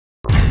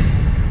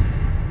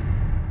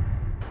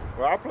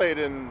Well, I played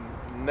in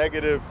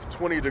negative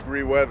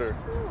 20-degree weather,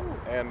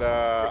 and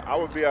I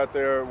would be out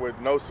there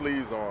with no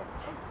sleeves on.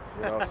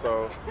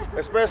 So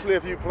especially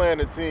if you play in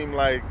a team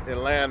like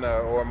Atlanta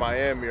or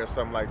Miami or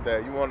something like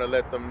that, you want to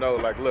let them know,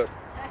 like, look,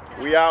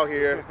 we out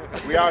here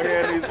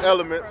in these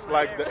elements.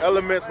 Like, the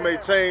elements may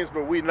change,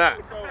 but we not.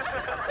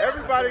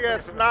 Everybody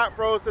got snot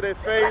froze to their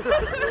face.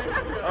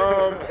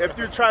 If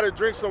you try to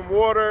drink some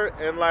water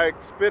and like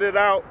spit it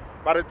out,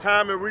 by the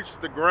time it reaches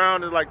the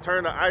ground, it like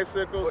turn to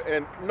icicles.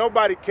 And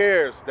nobody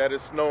cares that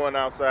it's snowing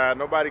outside.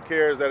 Nobody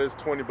cares that it's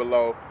 20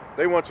 below.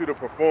 They want you to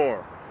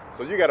perform.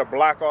 So you got to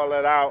block all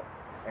that out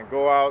and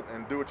go out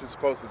and do what you're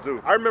supposed to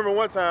do. I remember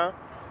one time,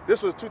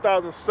 this was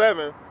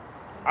 2007,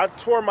 I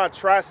tore my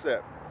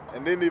tricep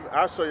and didn't even,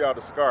 I'll show y'all the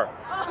scar.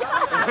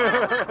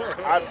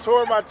 I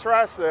tore my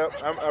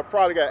tricep. I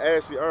probably got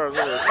ashy arms.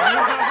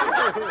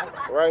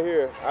 Right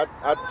here.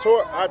 I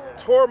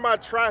tore my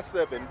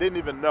tricep and didn't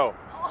even know.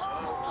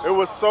 It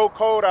was so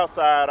cold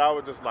outside, I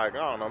was just like,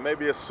 I don't know,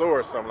 maybe it's sore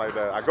or something like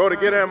that. I go to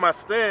get in my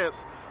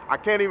stance, I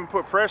can't even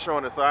put pressure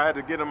on it, so I had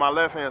to get in my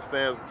left hand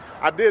stance.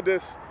 I did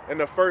this in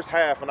the first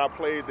half, and I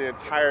played the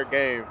entire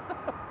game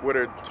with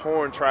a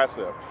torn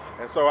tricep.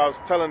 And so I was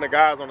telling the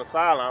guys on the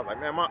sideline, I was like,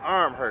 man, my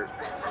arm hurts.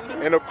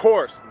 And of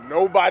course,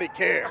 nobody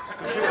cares.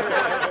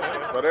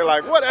 So they're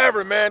like,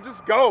 whatever, man,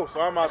 just go.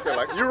 So I'm out there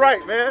like, you're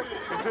right, man.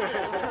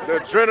 The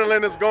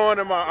adrenaline is going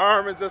and my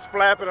arm is just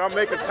flapping. I'm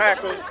making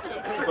tackles.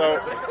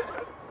 So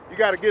you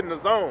got to get in the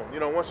zone.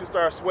 Once you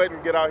start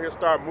sweating, get out here,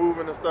 start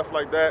moving and stuff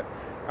like that.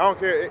 I don't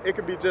care. It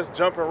could be just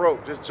jumping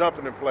rope, just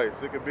jumping in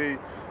place. It could be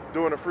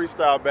doing a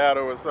freestyle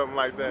battle or something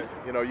like that.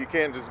 You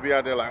can't just be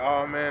out there like,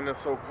 oh man, it's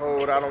so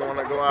cold, I don't want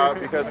to go out,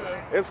 because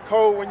it's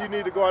cold when you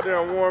need to go out there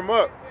and warm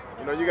up.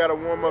 You got to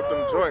warm up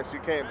them joints. You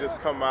can't just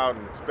come out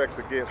and expect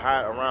to get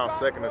hot around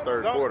second or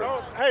third quarter.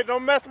 Hey,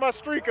 don't mess my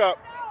streak up.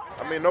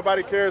 I mean,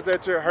 nobody cares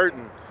that you're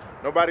hurting.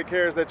 Nobody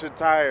cares that you're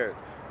tired.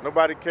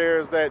 Nobody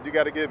cares that you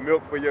got to get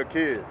milk for your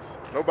kids.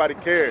 Nobody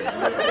cares.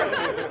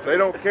 They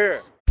don't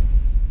care.